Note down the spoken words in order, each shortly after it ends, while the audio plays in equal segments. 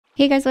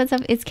Hey guys, what's up?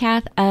 It's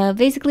Kath.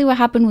 Basically what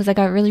happened was I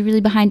got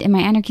really behind in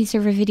my Anarchy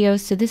server videos,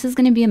 so this is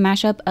going to be a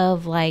mashup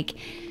of like,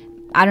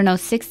 I don't know,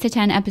 6 to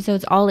 10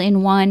 episodes all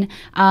in one.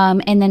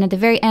 And then at the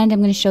very end,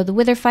 I'm going to show the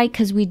Wither fight,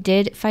 because we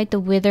did fight the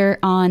Wither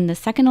on the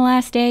second to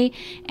last day,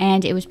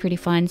 and it was pretty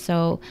fun.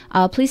 So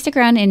please stick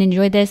around and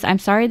enjoy this. I'm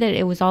sorry that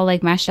it was all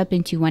like mashed up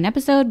into one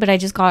episode, but I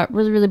just got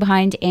really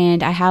behind,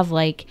 and I have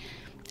like,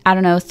 I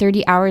don't know,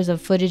 30 hours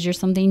of footage or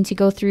something to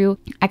go through.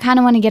 I kind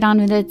of want to get on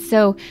with it,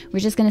 so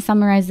we're just going to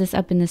summarize this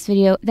up in this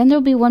video. Then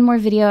there'll be one more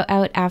video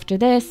out after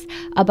this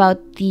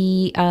about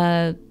the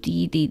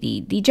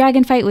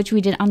dragon fight, which we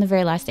did on the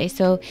very last day.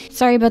 So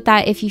sorry about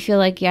that if you feel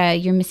like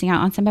you're missing out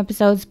on some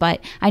episodes,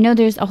 but I know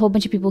there's a whole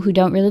bunch of people who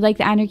don't really like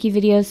the Anarchy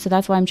videos, so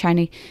that's why I'm trying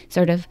to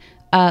sort of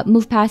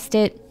move past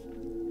it,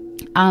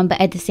 but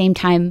at the same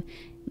time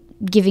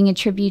giving a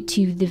tribute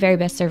to the very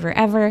best server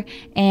ever.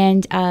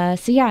 And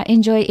so yeah,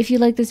 enjoy. If you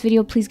like this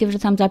video, please give it a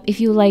thumbs up.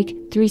 If you like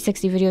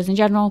 360 videos in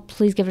general,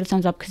 please give it a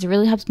thumbs up, because it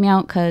really helps me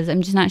out, because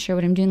I'm just not sure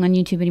what I'm doing on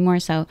YouTube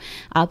anymore. So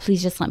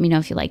please just let me know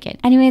if you like it.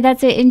 Anyway,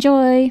 that's it.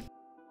 Enjoy.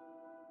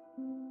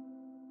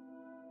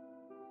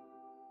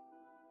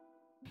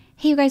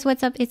 Hey you guys,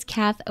 what's up? It's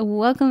Kath.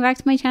 Welcome back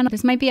to my channel.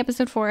 This might be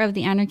episode 4 of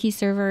the Anarchy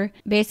server.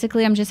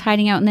 Basically, I'm just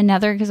hiding out in the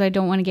nether because I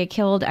don't want to get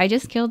killed. I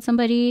just killed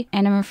somebody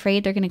and I'm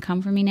afraid they're going to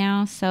come for me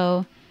now.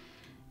 So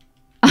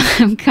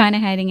I'm kind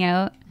of hiding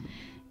out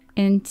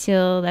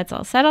until that's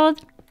all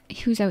settled.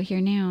 Who's out here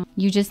now?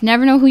 You just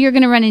never know who you're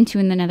going to run into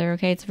in the nether,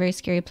 okay? It's a very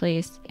scary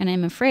place. And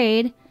I'm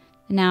afraid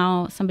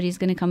now somebody's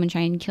going to come and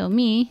try and kill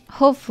me.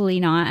 Hopefully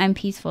not. I'm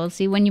peaceful.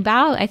 See, when you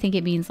bow, I think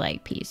it means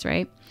like peace,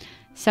 right?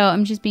 So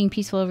I'm just being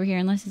peaceful over here,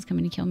 unless he's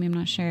coming to kill me. I'm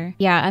not sure.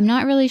 Yeah, I'm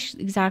not really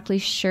exactly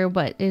sure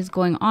what is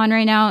going on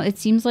right now. It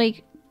seems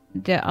like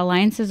the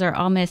alliances are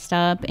all messed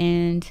up,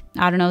 and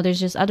I don't know, there's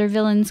just other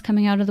villains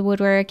coming out of the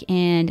woodwork,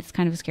 and it's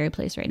kind of a scary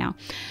place right now.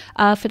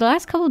 For the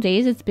last couple of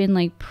days, it's been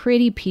like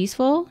pretty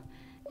peaceful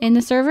in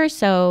the server.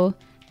 So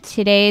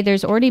today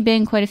there's already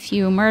been quite a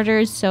few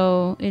murders,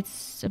 so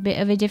it's a bit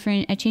of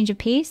a change of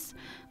pace,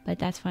 but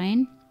that's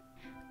fine.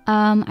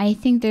 I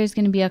think there's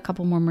going to be a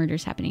couple more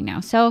murders happening now.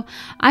 So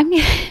I'm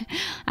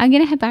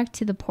gonna head back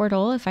to the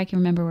portal, if I can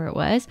remember where it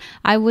was.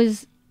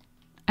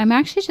 I'm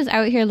actually just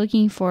out here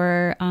looking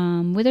for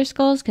wither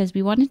skulls, because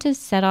we wanted to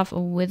set off a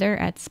wither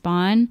at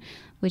spawn,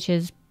 which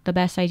is the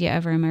best idea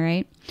ever, am I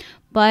right?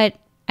 But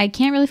I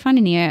can't really find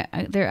any.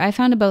 I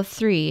found about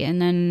 3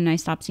 and then I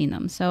stopped seeing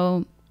them.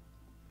 So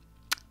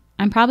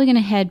I'm probably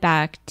gonna head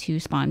back to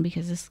spawn,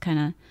 because it's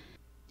kind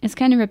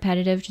of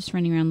repetitive just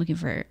running around looking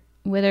for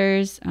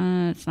withers.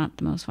 It's not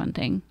the most fun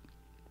thing.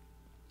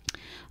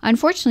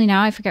 Unfortunately,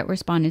 now I forget where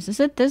spawn is.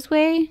 Is it this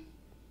way?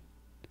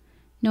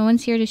 No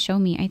one's here to show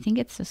me. I think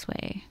it's this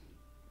way.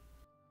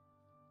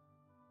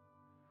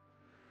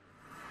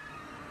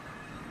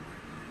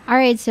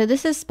 Alright, so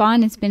this is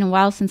spawn. It's been a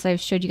while since I've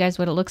showed you guys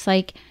what it looks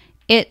like.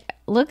 It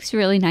looks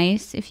really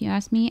nice, if you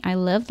ask me. I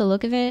love the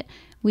look of it.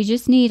 We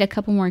just need a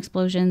couple more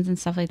explosions and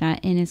stuff like that,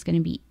 and it's going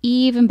to be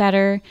even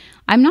better.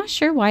 I'm not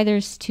sure why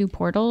there's 2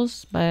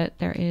 portals, but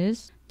there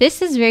is.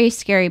 This is very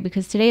scary,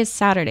 because today is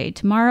Saturday.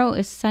 Tomorrow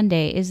is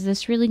Sunday. Is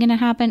this really going to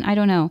happen? I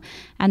don't know.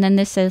 And then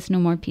this says no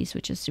more peace,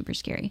 which is super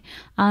scary.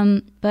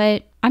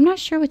 But I'm not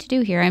sure what to do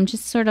here. I'm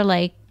just sort of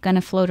like going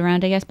to float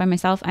around, I guess, by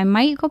myself. I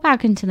might go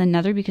back into the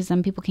nether, because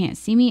some people can't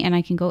see me and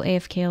I can go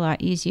AFK a lot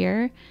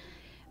easier.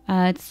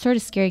 It's sort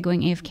of scary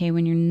going AFK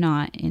when you're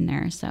not in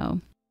there,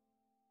 so.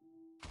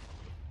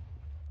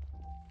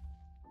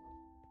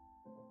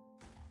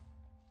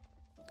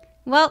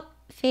 Well,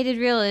 Faded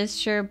Real is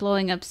sure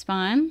blowing up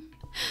spawn.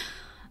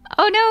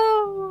 Oh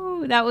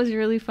no, that was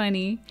really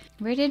funny.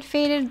 Where did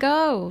Faded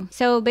go?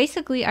 So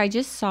basically I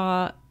just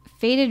saw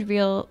Faded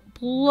Real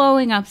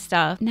blowing up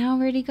stuff. Now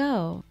where'd he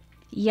go?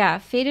 Yeah,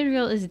 Faded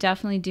Real is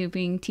definitely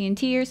duping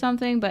TNT or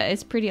something, but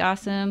it's pretty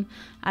awesome.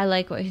 I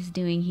like what he's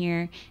doing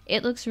here.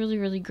 It looks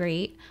really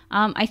great.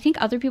 I think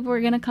other people were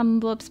gonna come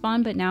and blow up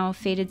spawn, but now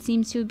Faded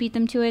seems to have beat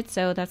them to it,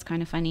 so that's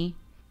kind of funny.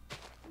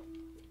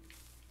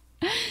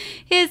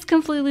 It's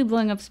completely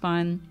blowing up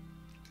spawn.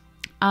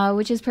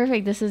 Which is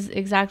perfect. This is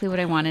exactly what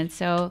I wanted.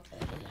 So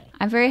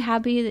I'm very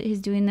happy that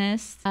he's doing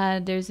this.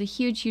 There's a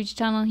huge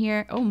tunnel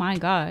here. Oh my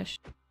gosh.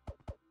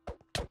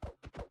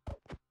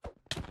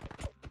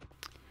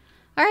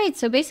 Alright,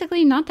 so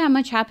basically not that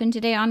much happened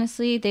today,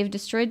 honestly. They've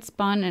destroyed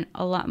spawn and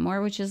a lot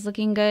more, which is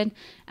looking good.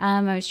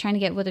 I was trying to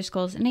get wither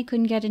skulls and I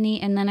couldn't get any,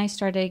 and then I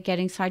started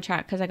getting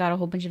sidetracked because I got a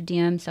whole bunch of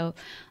DMs, so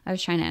I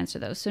was trying to answer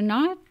those. So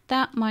not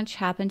that much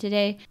happened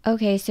today.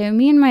 Okay, so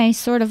me and my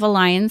sort of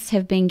alliance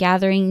have been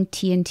gathering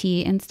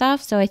TNT and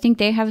stuff, so I think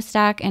they have a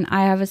stack and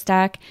I have a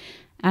stack.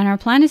 And our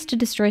plan is to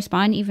destroy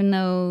spawn, even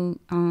though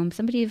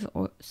somebody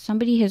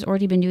has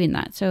already been doing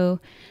that.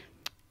 So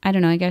I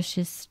don't know, I guess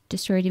just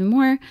destroy it even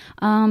more.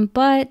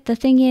 But the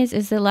thing is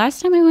the last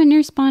time I went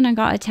near spawn, I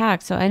got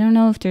attacked. So I don't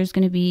know if there's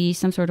going to be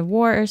some sort of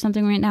war or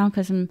something right now,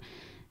 because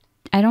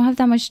I don't have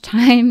that much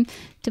time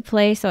to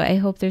play, so I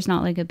hope there's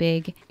not like a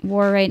big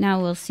war right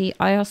now. We'll see.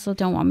 I also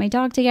don't want my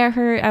dog to get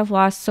hurt. I've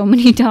lost so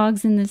many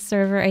dogs in this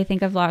server. I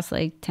think I've lost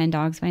like 10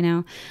 dogs by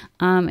now.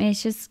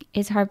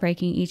 It's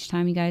heartbreaking each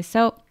time, you guys.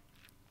 So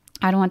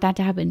I don't want that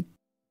to happen.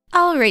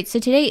 All right, so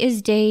today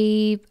is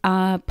day,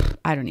 I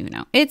don't even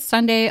know. It's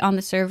Sunday on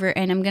the server,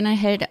 and I'm going to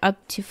head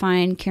up to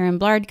find Kieran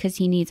Blard because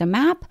he needs a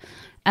map.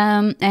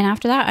 And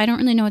after that, I don't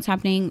really know what's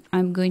happening.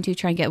 I'm going to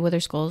try and get Wither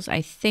Skulls,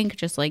 I think,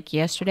 just like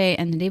yesterday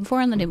and the day before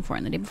and the day before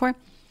and the day before.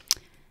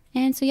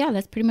 And so, yeah,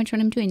 that's pretty much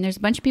what I'm doing. There's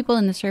a bunch of people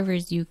in the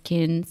servers you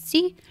can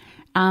see.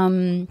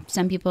 Some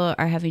people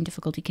are having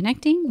difficulty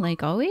connecting,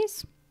 like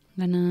always.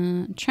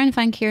 I'm trying to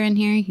find Kieran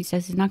here. He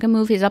says he's not going to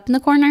move. He's up in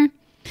the corner.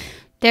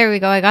 There we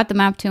go. I got the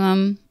map to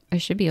him. It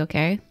should be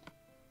okay.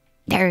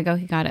 There we go.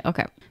 He got it.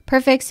 Okay.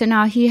 Perfect. So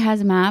now he has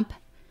a map.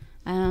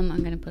 I'm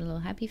going to put a little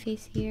happy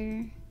face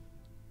here.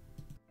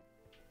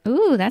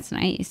 Ooh, that's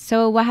nice.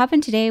 So what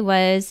happened today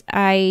was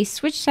I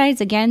switched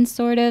sides again,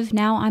 sort of.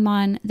 Now I'm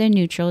on the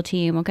neutral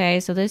team, okay?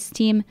 So this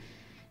team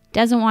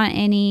doesn't want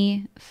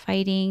any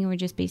fighting. We're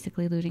just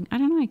basically looting. I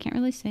don't know. I can't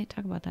really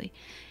talk about that.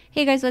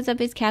 Hey guys, what's up?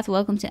 It's Kath.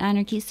 Welcome to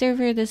Anarchy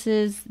server. This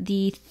is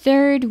the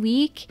 3rd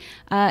week.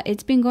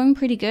 It's been going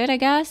pretty good, I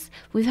guess.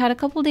 We've had a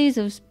couple days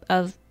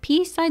of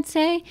peace, I'd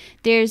say.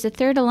 There's a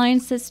 3rd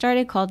alliance that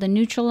started called the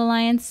Neutral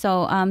Alliance.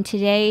 So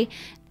today,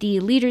 the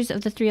leaders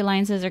of the 3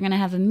 alliances are going to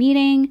have a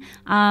meeting.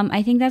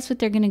 I think that's what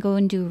they're going to go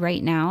and do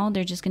right now.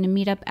 They're just going to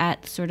meet up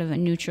at sort of a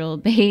neutral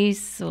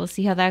base. So we'll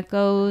see how that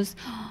goes.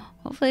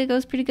 Hopefully it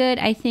goes pretty good.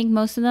 I think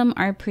most of them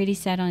are pretty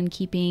set on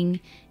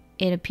keeping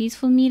it a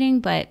peaceful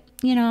meeting, but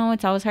you know,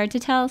 it's always hard to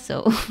tell,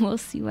 so we'll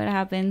see what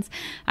happens.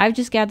 I've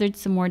just gathered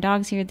some more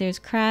dogs here. There's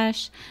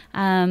Crash.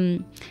 So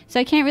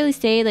I can't really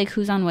say like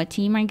who's on what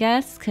team, I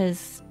guess,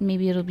 because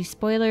maybe it'll be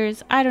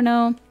spoilers. I don't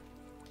know.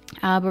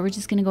 But we're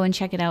just going to go and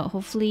check it out.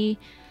 Hopefully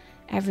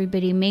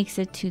everybody makes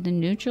it to the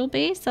neutral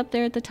base up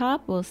there at the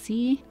top. We'll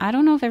see. I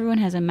don't know if everyone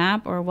has a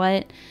map or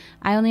what.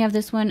 I only have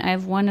this one. I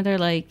have one other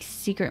like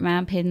secret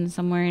map hidden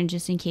somewhere, and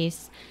just in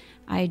case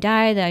I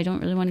die, that I don't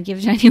really want to give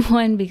it to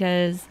anyone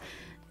because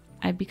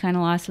I'd be kind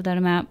of lost without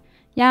a map.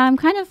 Yeah, I'm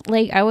kind of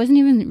like, I wasn't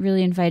even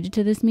really invited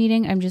to this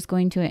meeting. I'm just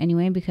going to it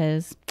anyway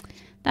because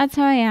that's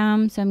how I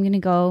am. So I'm going to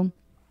go.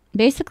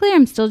 Basically,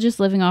 I'm still just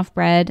living off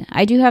bread.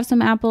 I do have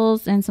some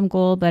apples and some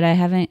gold, but I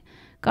haven't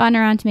gotten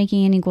around to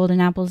making any golden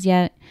apples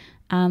yet.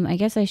 I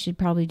guess I should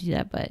probably do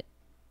that, but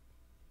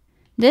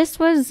this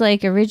was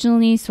like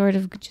originally sort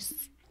of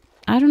just,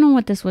 I don't know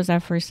what this was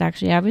at first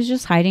actually. I was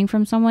just hiding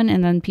from someone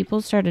and then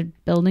people started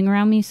building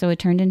around me. So it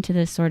turned into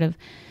this sort of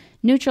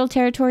neutral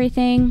territory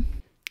thing.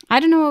 I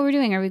don't know what we're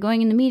doing. Are we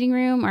going in the meeting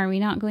room? Are we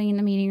not going in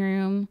the meeting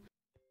room?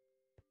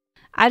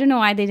 I don't know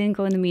why they didn't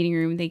go in the meeting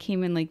room. They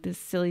came in like this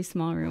silly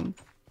small room.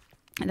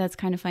 That's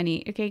kind of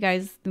funny. Okay,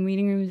 guys, the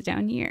meeting room is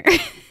down here.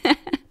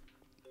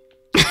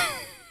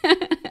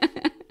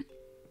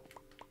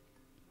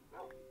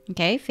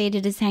 Okay,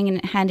 Faded is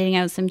handing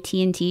out some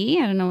TNT.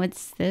 I don't know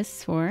what's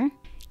this for.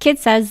 Kid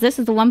says, this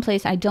is the one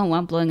place I don't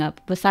want blowing up,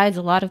 besides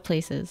a lot of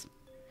places.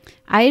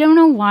 I don't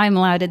know why I'm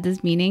allowed at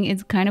this meeting.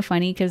 It's kind of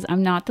funny because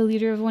I'm not the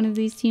leader of one of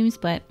these teams,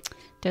 but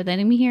they're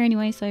letting me here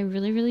anyway, so I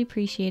really, really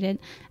appreciate it.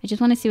 I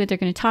just want to see what they're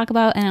going to talk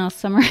about, and I'll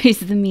summarize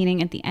the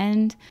meeting at the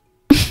end.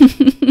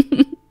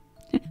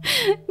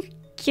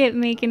 Kit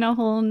making a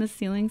hole in the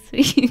ceiling so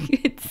you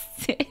could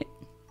sit.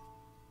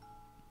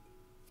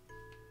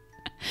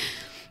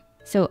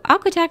 So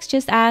Aquatax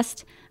just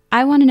asked,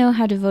 I want to know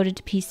how devoted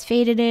to peace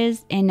Faded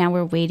is, and now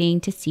we're waiting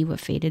to see what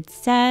Faded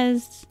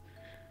says.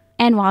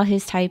 And while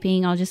he's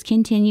typing, I'll just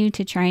continue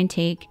to try and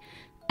take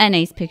a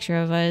nice picture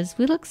of us.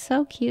 We look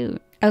so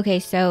cute. Okay,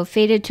 so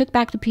Faded took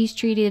back the peace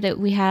treaty that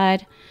we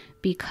had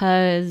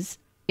because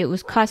it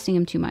was costing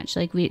him too much.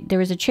 Like there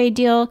was a trade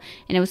deal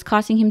and it was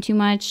costing him too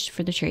much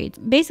for the trades.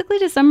 Basically,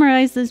 to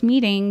summarize this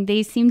meeting,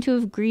 they seem to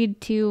have agreed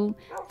to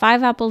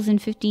 5 apples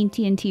and 15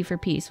 TNT for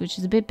peace, which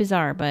is a bit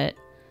bizarre, but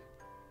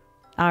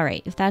all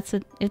right, if that's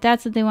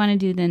what they want to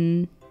do,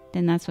 then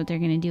that's what they're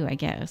gonna do, I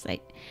guess.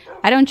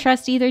 I don't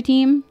trust either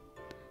team.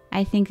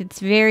 I think it's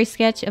very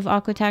sketch of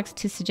Aquatax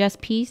to suggest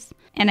peace,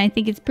 and I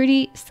think it's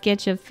pretty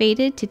sketch of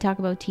Faded to talk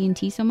about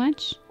TNT so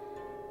much.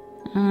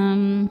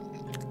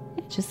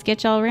 Just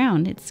sketch all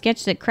around. It's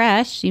sketch that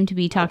Crash seemed to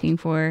be talking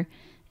for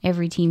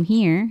every team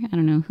here. I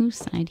don't know whose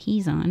side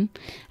he's on.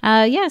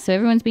 Yeah, so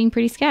everyone's being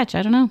pretty sketch.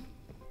 I don't know.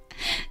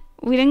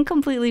 We didn't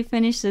completely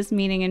finish this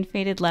meeting and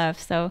Faded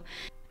left, so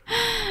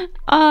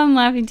I'm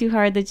laughing too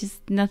hard that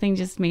nothing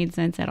just made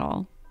sense at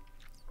all.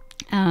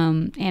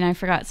 And I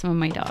forgot some of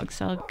my dogs,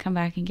 so I'll come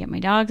back and get my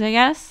dogs, I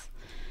guess.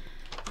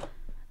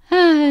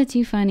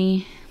 Too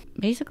funny.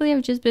 Basically,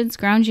 I've just been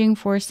scrounging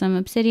for some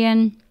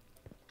obsidian.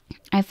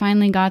 I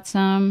finally got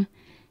some,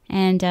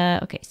 and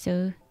okay,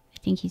 so I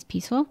think he's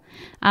peaceful.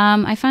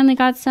 I finally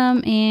got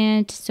some,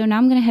 and so now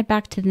I'm gonna head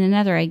back to the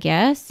Nether, I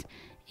guess,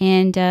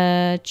 and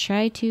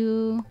try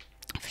to.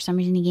 For some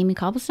reason, he gave me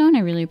cobblestone. I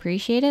really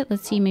appreciate it.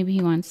 Let's see, maybe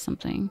he wants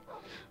something.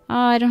 Oh,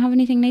 I don't have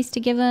anything nice to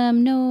give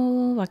him.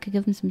 No, I could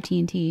give him some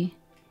TNT.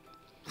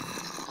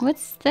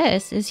 What's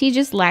this? Is he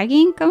just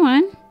lagging? Come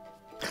on.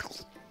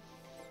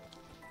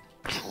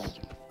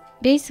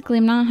 Basically,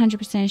 I'm not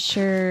 100%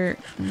 sure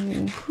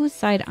whose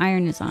side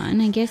Iron is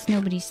on. I guess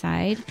nobody's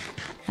side.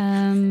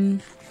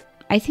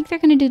 I think they're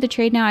going to do the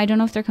trade now. I don't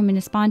know if they're coming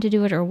to spawn to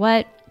do it or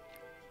what.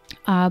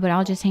 But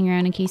I'll just hang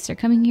around in case they're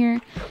coming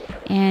here.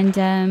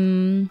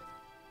 And,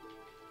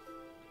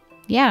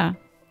 yeah.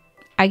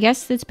 I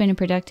guess it's been a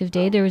productive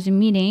day. There was a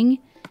meeting.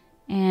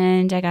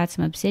 And I got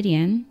some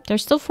obsidian.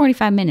 There's still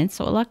 45 minutes.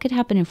 So a lot could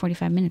happen in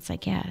 45 minutes, I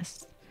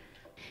guess.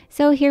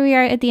 So here we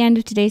are at the end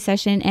of today's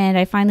session, and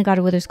I finally got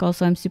a wither skull,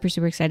 so I'm super,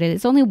 super excited.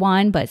 It's only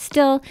one, but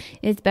still,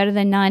 it's better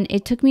than none.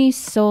 It took me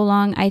so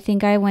long. I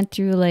think I went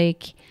through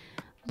like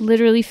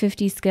literally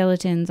 50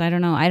 skeletons. I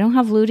don't know. I don't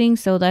have looting,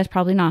 so that's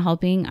probably not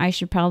helping. I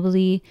should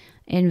probably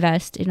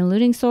invest in a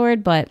looting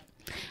sword, but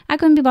I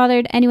couldn't be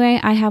bothered. Anyway,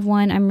 I have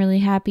one. I'm really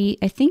happy.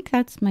 I think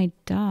that's my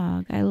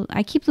dog.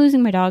 I keep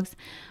losing my dogs,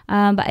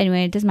 but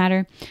anyway, it doesn't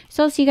matter.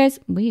 So I'll see you guys.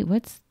 Wait,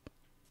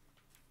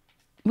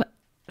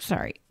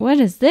 sorry, what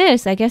is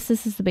this? I guess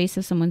this is the base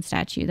of someone's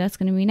statue. That's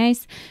going to be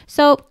nice.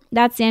 So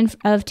that's the end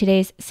of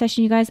today's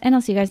session, you guys, and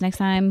I'll see you guys next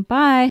time.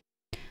 Bye.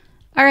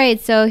 All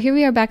right, so here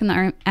we are back on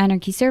the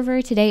Anarchy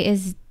server. Today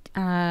is,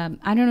 I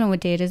don't know what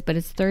day it is, but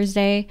it's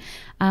Thursday.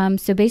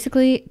 So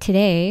basically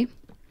today,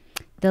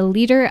 the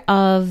leader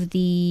of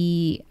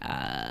the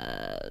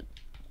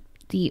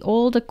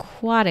old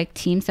aquatic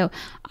team, so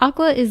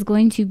Aqua is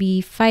going to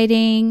be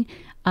fighting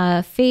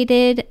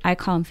Faded. I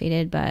call him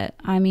Faded, but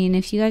I mean,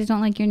 if you guys don't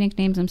like your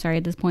nicknames, I'm sorry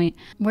at this point.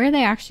 Where are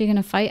they actually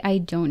gonna fight? I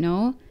don't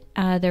know.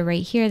 They're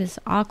right here. This is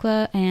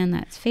Aqua and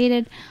that's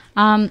Faded.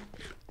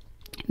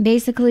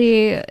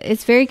 Basically,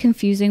 it's very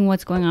confusing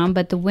what's going on,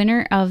 but the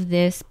winner of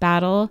this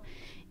battle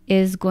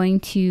is going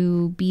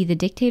to be the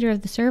dictator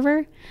of the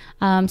server.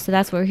 So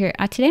that's what we're here.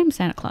 Today I'm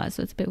Santa Claus,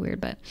 so it's a bit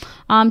weird, but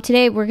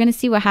today we're gonna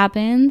see what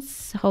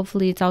happens.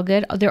 Hopefully it's all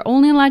good. They're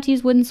only allowed to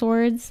use wooden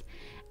swords,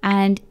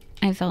 and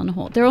I fell in a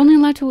hole. They're only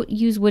allowed to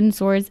use wooden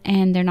swords,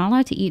 and they're not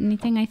allowed to eat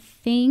anything, I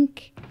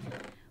think.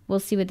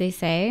 We'll see what they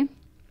say.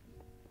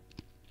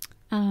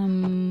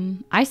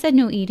 I said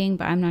no eating,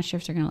 but I'm not sure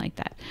if they're going to like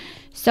that.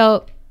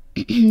 So,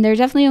 they're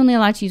definitely only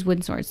allowed to use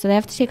wooden swords. So, they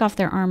have to take off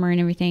their armor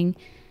and everything.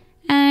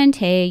 And,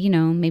 hey, you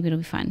know, maybe it'll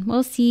be fun.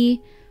 We'll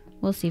see.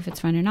 We'll see if it's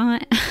fun or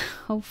not.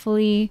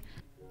 Hopefully.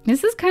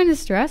 This is kind of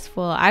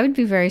stressful. I would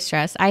be very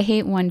stressed. I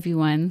hate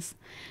 1v1s.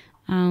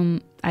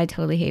 I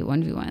totally hate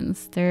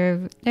 1v1s.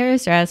 They're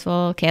stressful.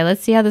 Okay,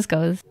 let's see how this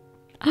goes.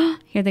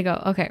 Here they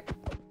go. Okay.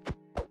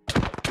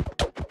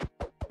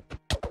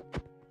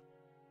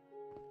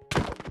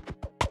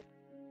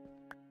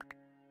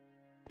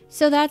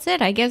 So that's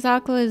it. I guess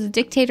Aqua is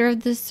dictator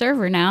of this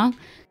server now.